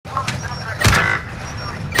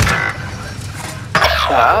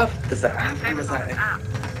Is that happening? Is that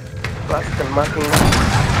blasting mucking?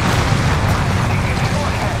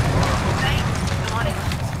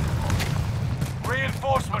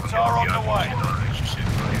 Reinforcements are on the way.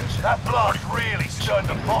 That blast really stirred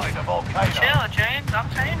the pot in the volcano. Chill, James.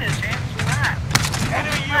 I'm saying this, James. Relax.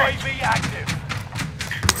 Enemy UAV active.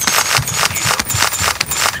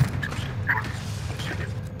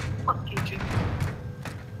 Fuck you, Jim.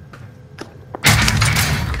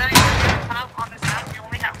 So you have clout on this app. You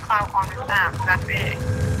only have clout on this app. That's it.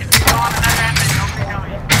 If you go on another app, then nobody know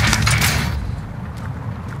you.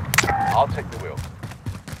 I'll take the wheel.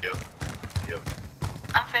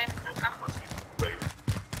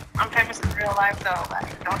 I'm famous in real life though,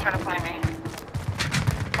 like, don't try to play me.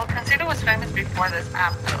 Well, Concealer was famous before this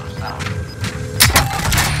app though, so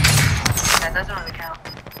that doesn't really count.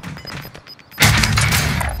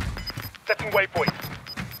 Setting waypoint.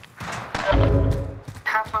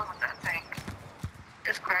 Have fun with that thing.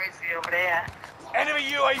 It's crazy over there.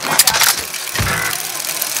 Enemy UAV active.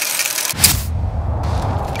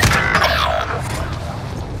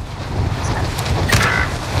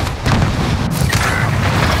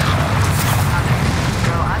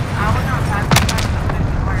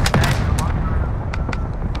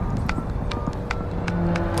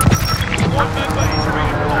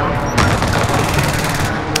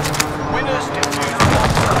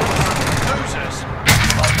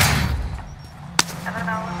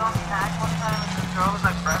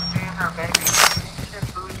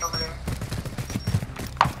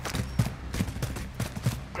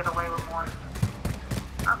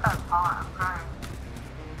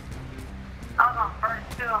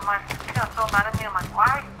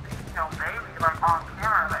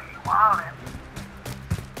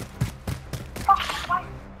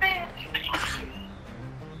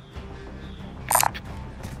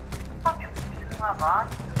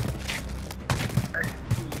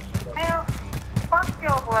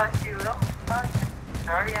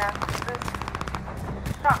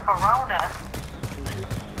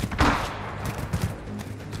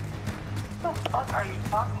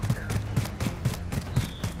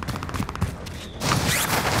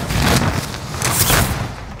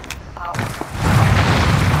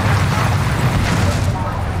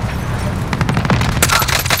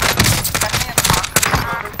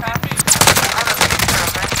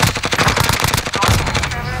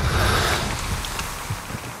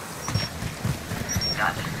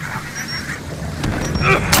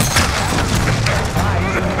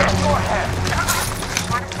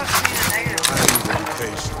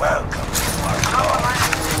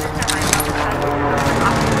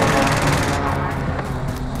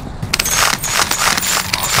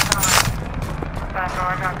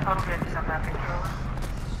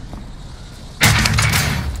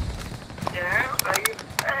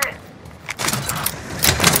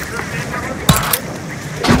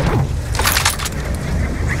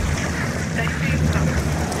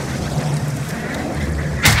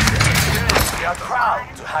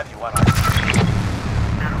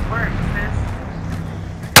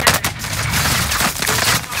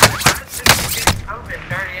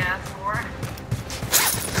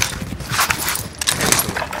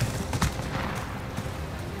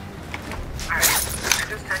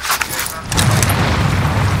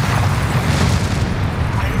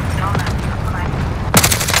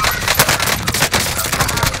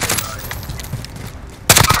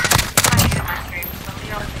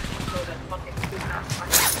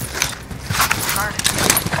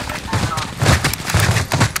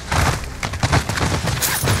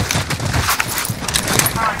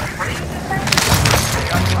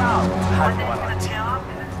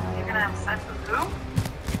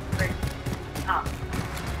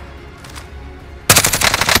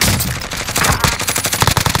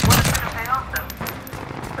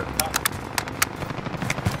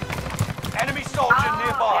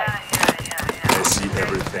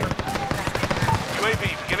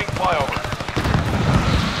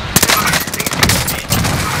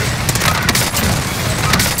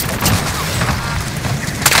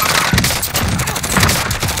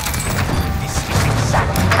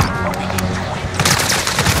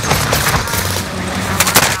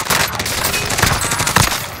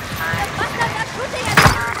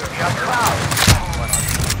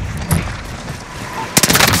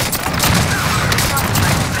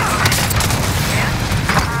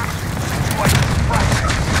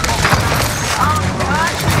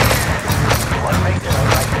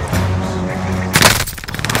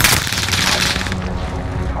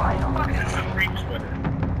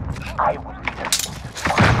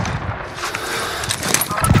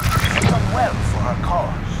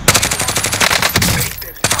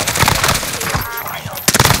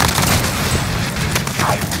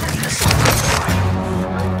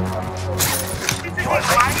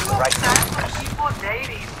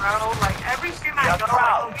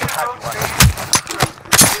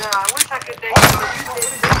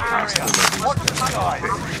 area. Watch the skies.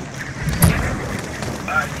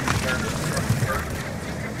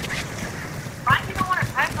 Why you don't want to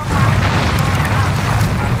type on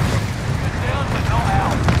Down but not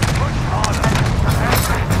out. Push harder.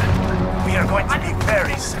 We are going to be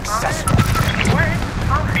very successful. where is the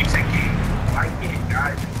concrete?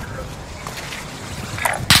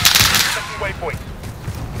 Second waypoint.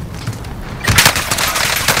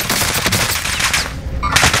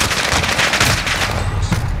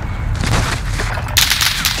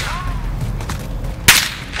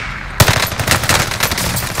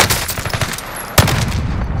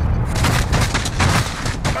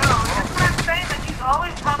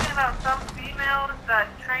 Always talking about some females that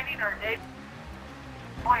training or dating.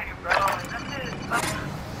 Point, bro. This is fucking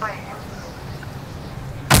point.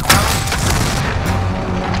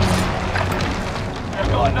 You've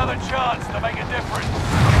got another chance to make a difference.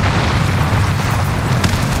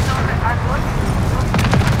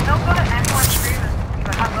 Don't go to anyone's grievance,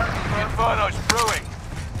 but I love you, The bro. Inferno's brewing.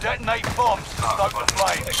 Detonate bombs to stoke the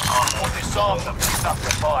flames. Or disarm them to stop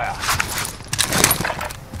the fire.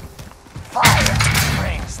 Fire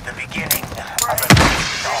brings the beginning of a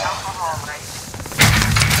Alcohol, right?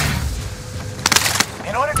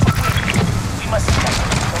 In order to win, we must get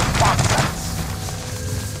those bomb sites.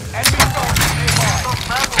 Enemy soldiers nearby. So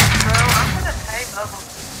levels, bro. I'm gonna pay levels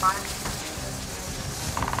to find you.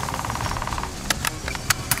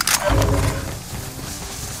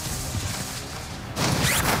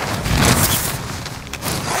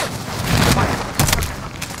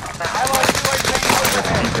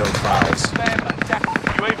 Detailed files.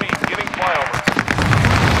 UAV giving flyover.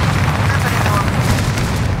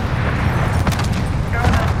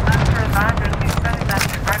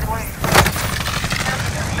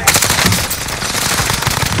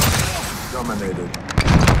 Dominated.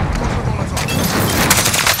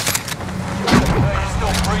 You're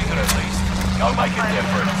still breathing at least. Go make a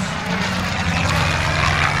difference.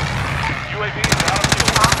 UAV is out of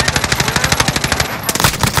fuel.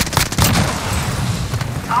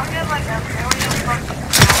 I'll get like a million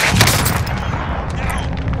fucking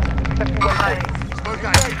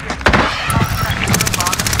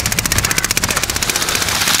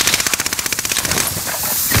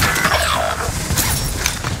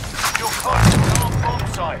You're close to the bomb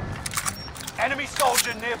site. Enemy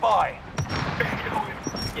soldier nearby.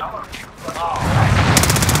 Oh,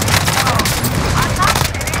 I'm not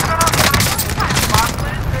kidding, bro. I know my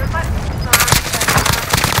boxes, there's like 30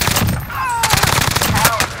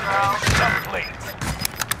 hell, bro. complete.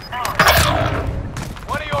 Hell.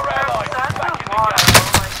 One of your allies is That's back the in water, the game. bro.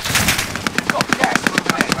 Like, You've got gas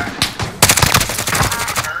moving in.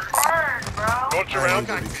 hard, bro. Launch around.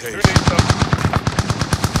 Who needs some?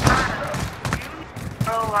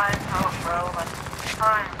 Bro, like, help, bro. Like,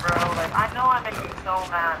 time, bro. Like, I know I make you so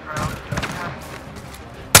mad, bro.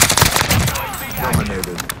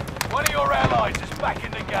 Dominated. One of your allies is back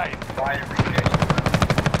in the game.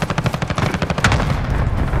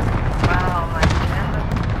 Wow, like, and the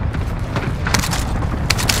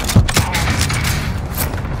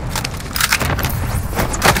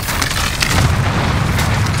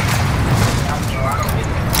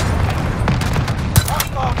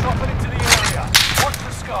Hostile dropping into the area. Watch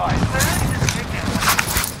the sky. literally just thinking,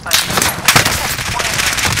 like,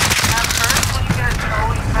 at first when you get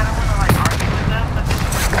told, you kind of want to, like, argue with them, but then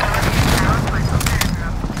you like, sounds like, okay, bro.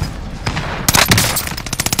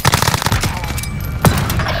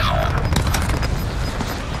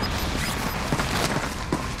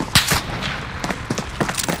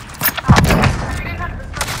 You didn't have to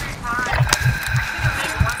spend 3 times. I couldn't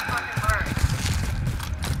make one fucking word.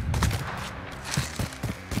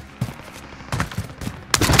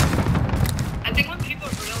 I think when people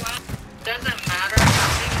realize it doesn't matter how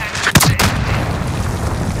many times you say it,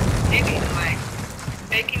 maybe like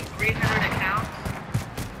making 300 accounts.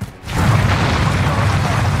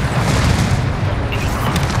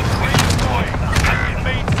 It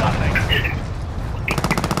means something.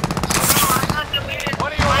 I'm not deleted.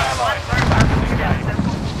 One of your allies is back in the game.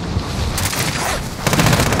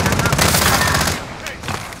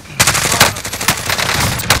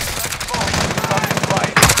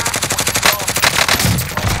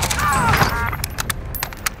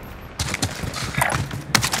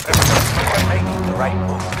 Making the right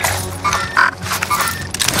move.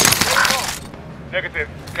 Negative.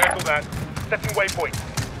 Cancel that. Setting waypoint.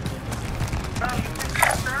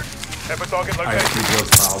 Ever target I have location. detailed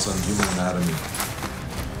files on human anatomy.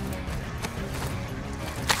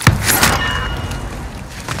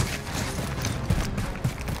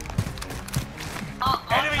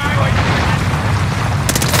 Enemy UAV.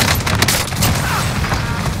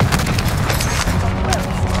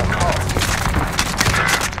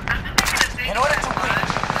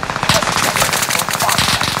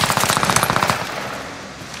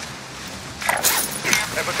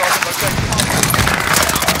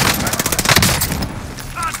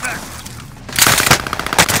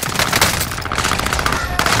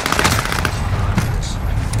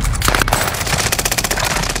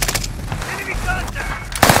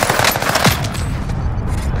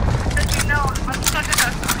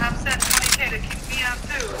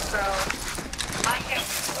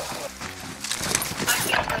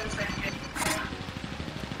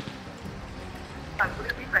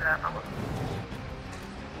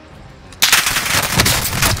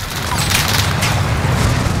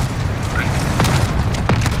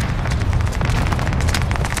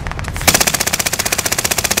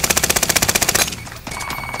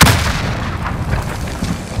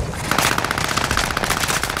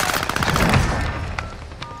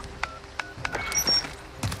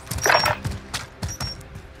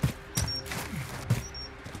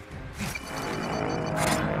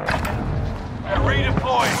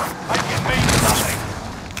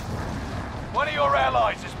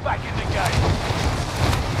 allies is back in the game.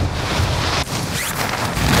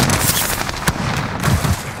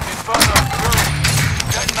 Inferno crew,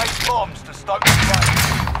 detonate bombs to stoke the flame,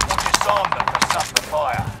 or disarm them to snuff the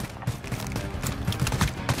fire.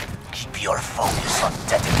 Keep your focus on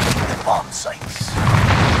detonating the bomb sites.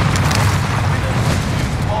 Winners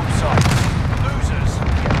use bomb sites. Losers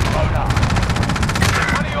get blown up.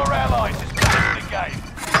 One of your allies is back in the game.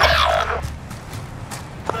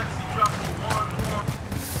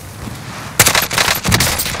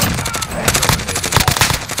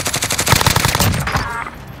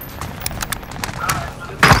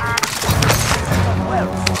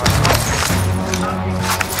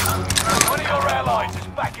 One of your allies is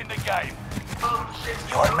back in the game.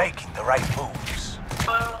 You are making the right moves.